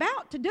like he's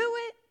about to do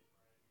it.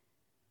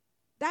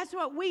 That's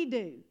what we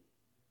do.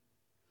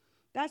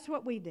 That's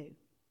what we do.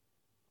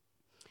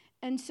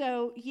 And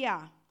so,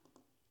 yeah,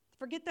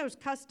 forget those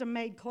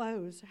custom-made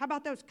clothes. How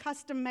about those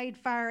custom-made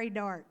fiery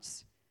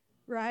darts,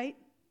 right?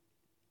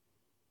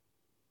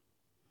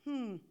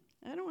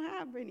 I don't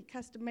have any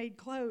custom-made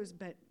clothes,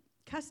 but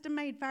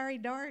custom-made fiery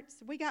darts,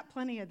 we got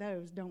plenty of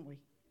those, don't we?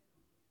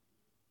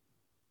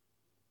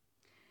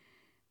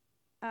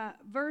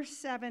 Verse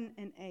 7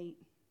 and 8.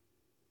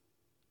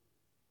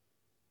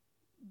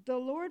 The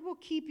Lord will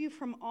keep you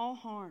from all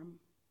harm.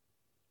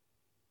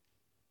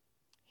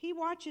 He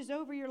watches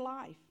over your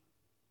life.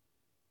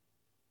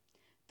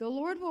 The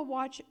Lord will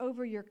watch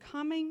over your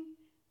coming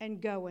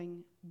and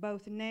going,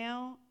 both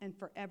now and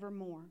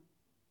forevermore.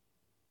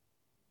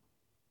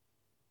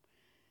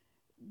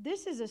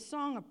 This is a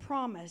song of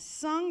promise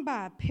sung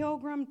by a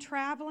pilgrim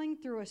traveling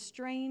through a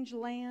strange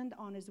land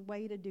on his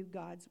way to do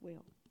God's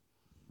will.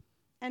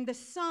 And the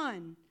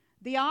sun,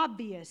 the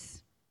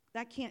obvious,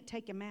 that can't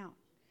take him out.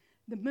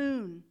 The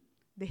moon,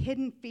 the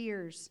hidden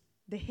fears,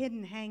 the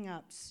hidden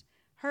hang-ups,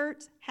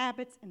 hurts,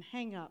 habits, and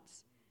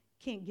hang-ups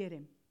can't get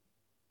him.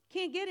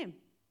 Can't get him.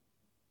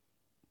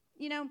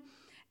 You know,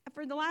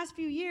 for the last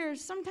few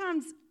years,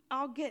 sometimes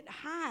I'll get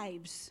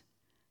hives.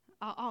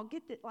 I'll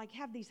get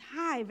have these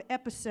hive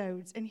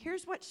episodes. And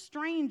here's what's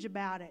strange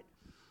about it.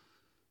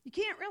 You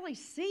can't really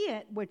see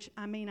it, which,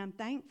 I mean, I'm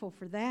thankful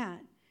for that.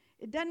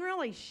 It doesn't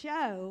really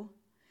show,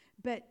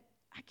 but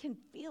I can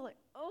feel it.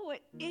 Oh,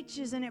 it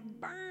itches and it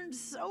burns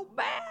so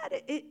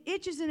bad. It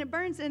itches and it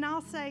burns, and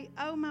I'll say,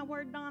 "Oh my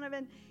word,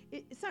 Donovan!"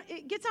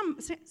 It gets on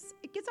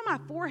my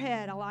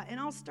forehead a lot, and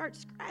I'll start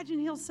scratching.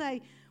 He'll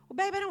say, "Well,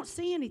 babe, I don't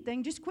see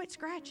anything. Just quit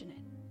scratching it."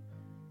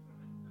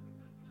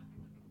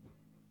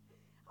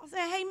 I'll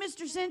say, "Hey,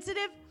 Mr.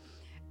 Sensitive,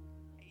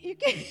 you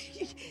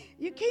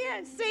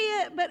can't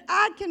see it, but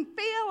I can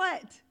feel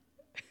it."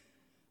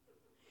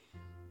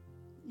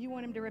 You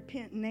want him to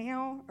repent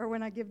now, or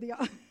when I give the?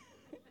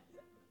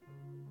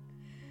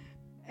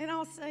 And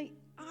I'll say,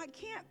 "I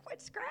can't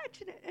quit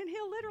scratching it." And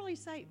he'll literally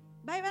say,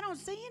 "Babe, I don't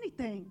see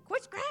anything.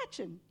 Quit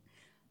scratching."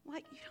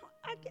 Like,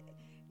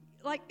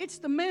 like it's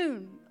the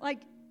moon.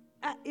 Like,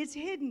 it's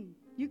hidden.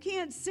 You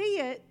can't see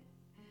it,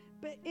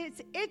 but it's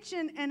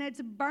itching and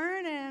it's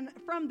burning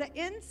from the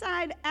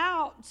inside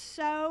out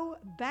so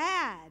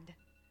bad.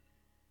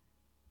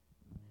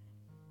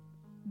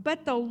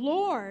 But the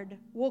Lord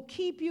will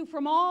keep you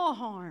from all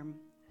harm,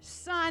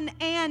 sun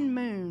and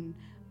moon,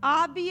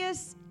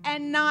 obvious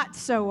and not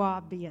so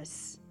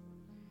obvious.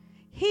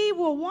 He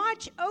will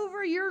watch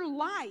over your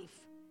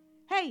life.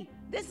 Hey,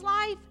 this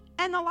life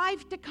and the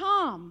life to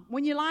come.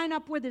 When you line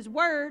up with His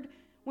Word,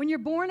 when you're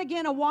born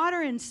again of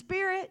water and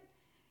spirit,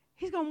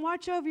 He's going to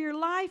watch over your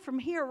life from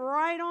here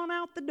right on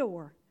out the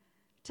door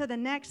to the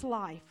next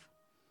life.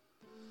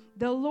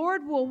 The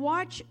Lord will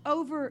watch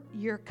over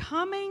your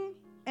coming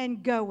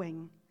and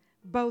going,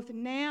 both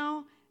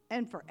now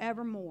and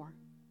forevermore.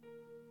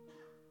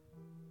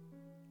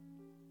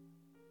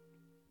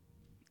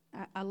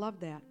 I love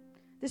that.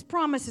 This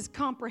promise is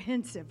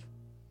comprehensive.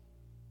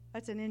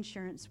 That's an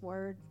insurance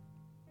word.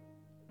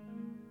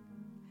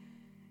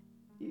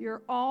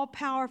 Your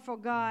all-powerful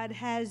God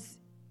has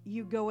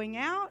you going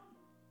out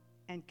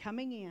and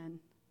coming in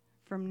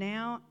from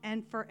now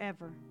and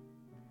forever.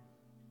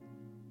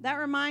 That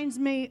reminds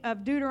me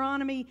of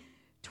Deuteronomy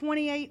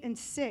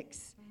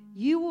 28:6.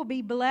 You will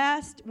be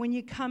blessed when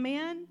you come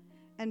in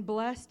and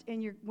blessed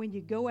when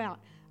you go out.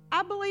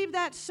 I believe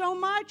that so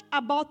much, I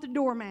bought the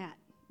doormat.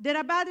 Did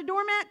I buy the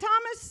doormat,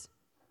 Thomas?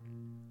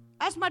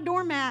 That's my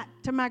doormat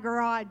to my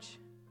garage.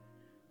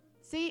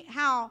 See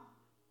how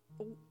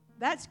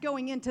that's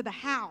going into the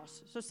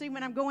house. So see,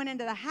 when I'm going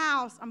into the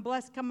house, I'm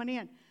blessed coming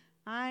in.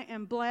 I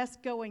am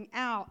blessed going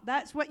out.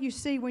 That's what you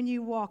see when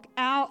you walk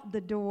out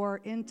the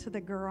door into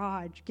the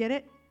garage. Get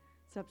it?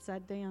 It's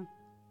upside down.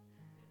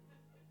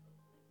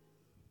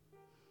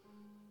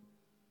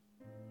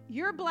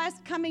 You're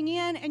blessed coming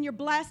in and you're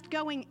blessed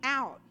going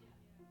out.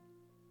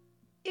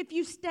 If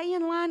you stay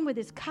in line with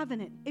His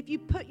covenant, if you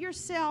put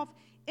yourself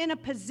in a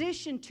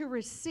position to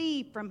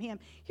receive from Him.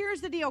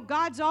 Here's the deal.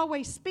 God's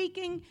always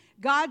speaking.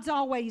 God's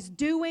always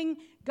doing.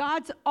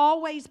 God's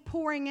always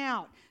pouring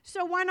out.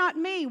 So why not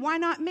me? Why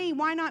not me?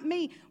 Why not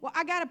me? Well,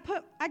 I got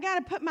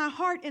to put my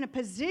heart in a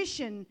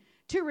position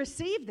to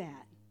receive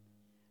that.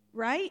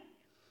 Right?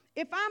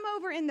 If I'm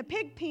over in the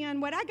pig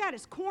pen, what I got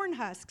is corn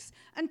husks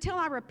until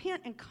I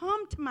repent and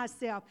come to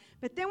myself.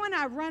 But then when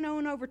I run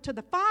on over to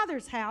the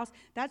Father's house,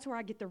 that's where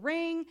I get the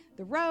ring,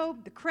 the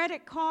robe, the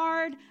credit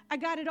card. I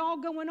got it all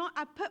going on.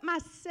 I put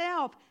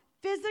myself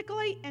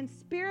physically and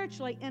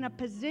spiritually in a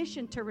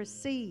position to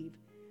receive.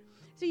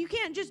 So you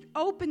can't just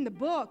open the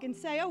book and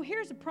say, "Oh,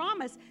 here's a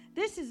promise.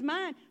 This is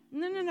mine."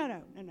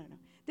 No.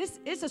 This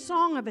is a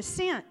song of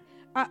ascent.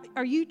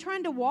 Are you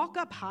trying to walk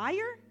up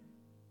higher?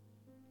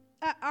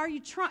 Are you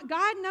trying?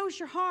 God knows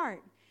your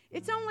heart.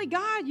 It's only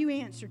God you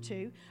answer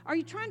to. Are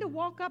you trying to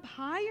walk up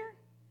higher?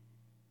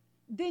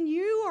 Then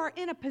you are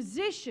in a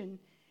position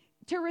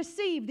to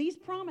receive these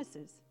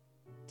promises,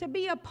 to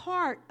be a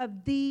part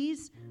of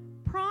these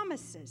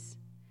promises.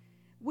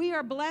 We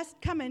are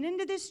blessed coming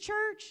into this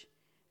church,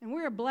 And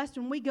we are blessed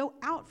when we go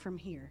out from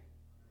here.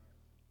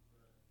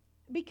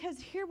 Because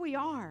here we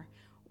are.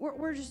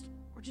 We're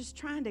just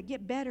trying to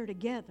get better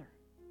together.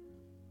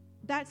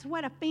 That's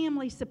what a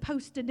family's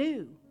supposed to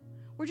do.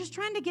 We're just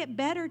trying to get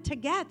better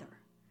together,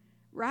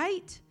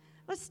 right?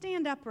 Let's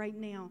stand up right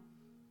now.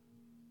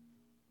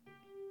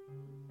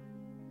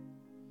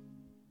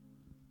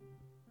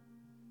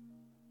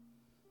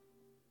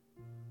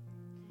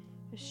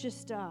 It's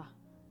just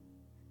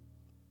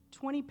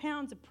 20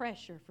 pounds of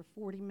pressure for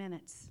 40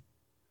 minutes.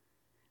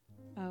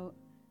 Oh,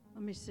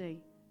 let me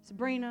see.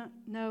 Sabrina,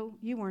 no,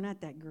 you weren't at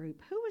that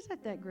group. Who was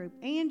at that group?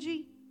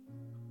 Angie,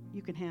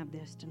 you can have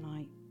this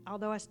tonight.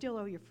 Although I still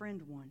owe your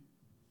friend one.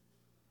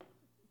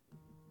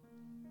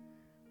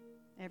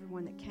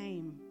 Everyone that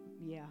came,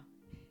 yeah.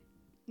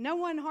 No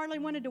one hardly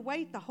wanted to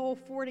wait the whole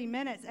 40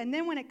 minutes. And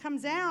then when it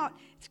comes out,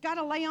 it's got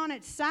to lay on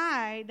its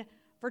side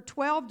for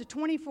 12 to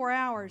 24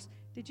 hours.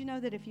 Did you know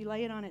that if you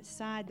lay it on its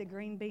side, the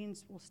green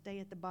beans will stay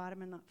at the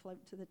bottom and not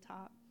float to the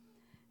top?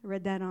 I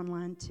read that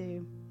online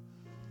too.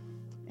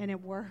 And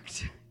it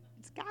worked.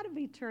 It's got to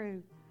be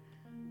true.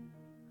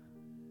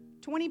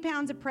 20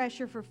 pounds of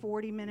pressure for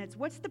 40 minutes.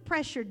 What's the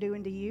pressure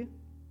doing to you?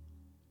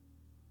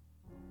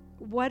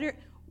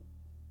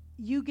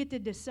 You get to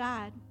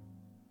decide.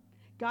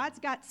 God's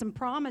got some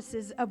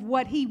promises of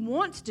what He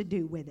wants to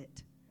do with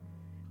it.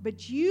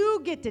 But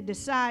you get to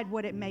decide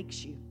what it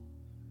makes you.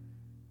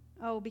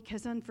 Oh,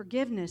 because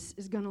unforgiveness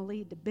is going to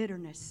lead to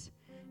bitterness.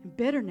 And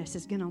bitterness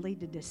is going to lead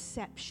to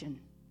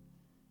deception.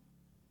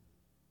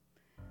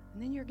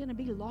 And then you're going to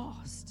be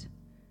lost.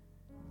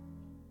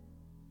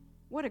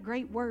 What a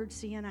great word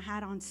Sienna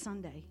had on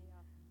Sunday.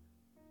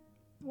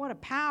 What a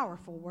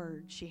powerful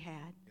word she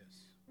had. Yes.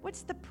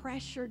 What's the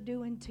pressure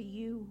doing to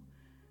you?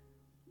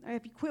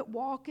 If you quit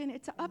walking,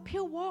 it's an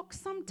uphill walk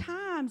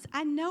sometimes.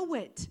 I know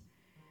it.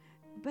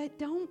 But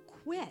don't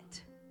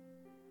quit.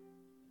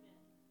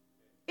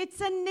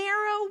 It's a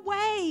narrow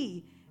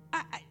way.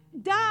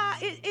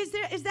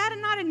 Is that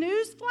not a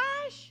news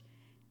flash?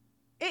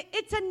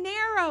 It's a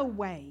narrow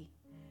way.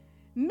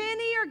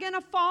 Many are going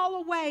to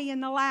fall away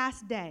in the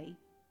last day.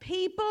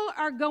 People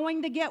are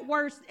going to get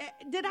worse.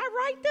 Did I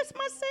write this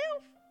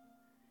myself?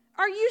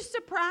 Are you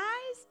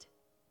surprised?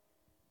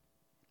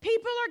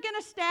 People are going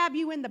to stab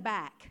you in the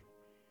back.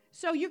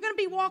 So you're going to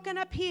be walking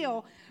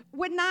uphill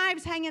with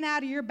knives hanging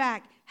out of your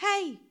back.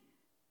 Hey,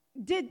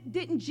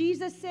 didn't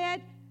Jesus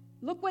said,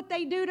 look what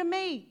they do to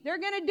me. They're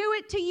going to do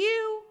it to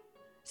you.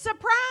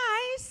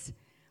 Surprise.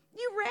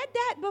 You read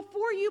that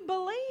before you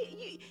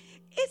believe.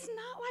 It's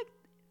not like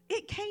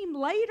it came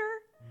later.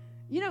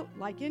 You know,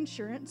 like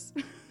insurance.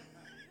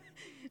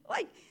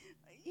 Like,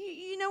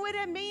 you know what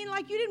I mean?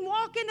 Like you didn't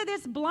walk into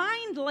this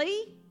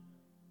blindly.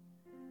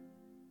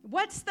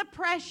 What's the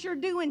pressure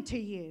doing to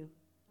you?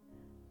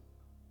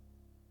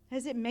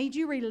 Has it made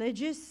you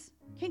religious?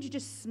 Can't you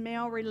just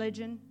smell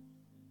religion?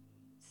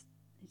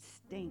 It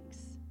stinks.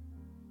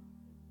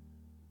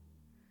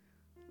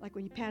 Like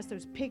when you pass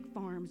those pig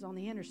farms on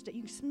the interstate,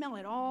 you can smell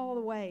it all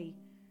the way.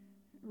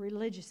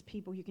 Religious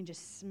people, you can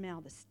just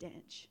smell the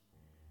stench.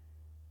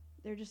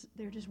 They're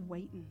just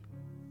waiting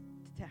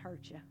to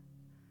hurt you.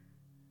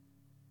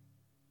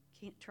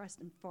 Can't trust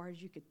them as far as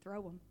you could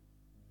throw them.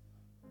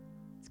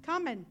 It's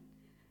coming.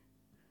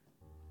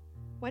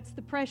 What's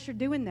the pressure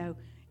doing, though?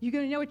 You're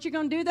going to know what you're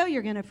going to do, though?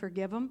 You're going to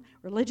forgive them.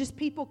 Religious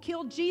people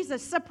killed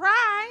Jesus.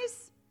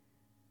 Surprise!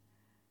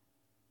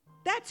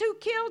 That's who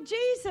killed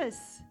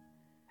Jesus.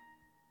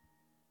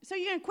 So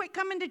you're going to quit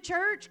coming to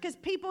church because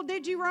people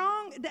did you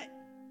wrong?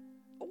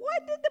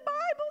 What did the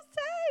Bible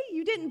say?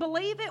 You didn't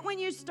believe it when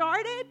you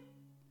started?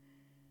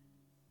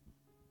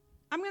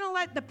 I'm going to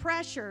let the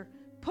pressure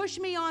push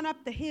me on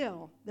up the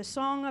hill,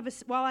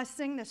 while I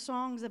sing the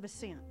songs of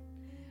ascent.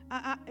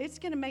 It's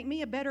going to make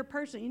me a better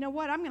person. You know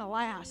what? I'm going to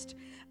last.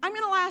 I'm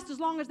going to last as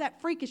long as that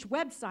freakish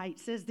website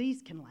says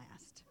these can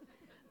last.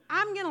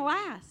 I'm going to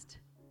last.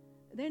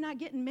 They're not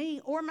getting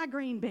me or my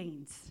green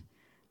beans.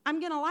 I'm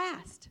going to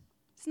last.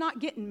 It's not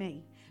getting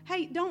me.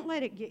 Hey, don't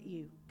let it get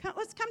you.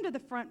 Let's come to the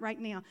front right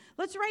now.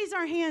 Let's raise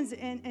our hands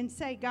and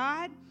say,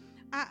 God,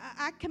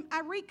 I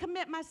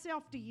recommit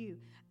myself to you.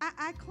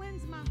 I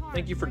cleanse my heart.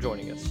 Thank you for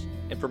joining us.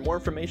 And for more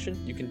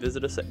information, you can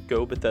visit us at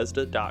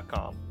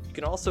gobethesda.com. You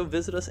can also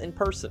visit us in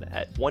person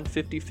at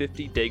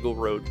 15050 Daigle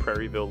Road,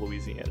 Prairieville,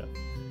 Louisiana.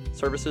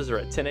 Services are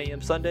at 10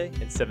 a.m. Sunday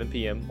and 7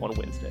 p.m. on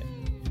Wednesday.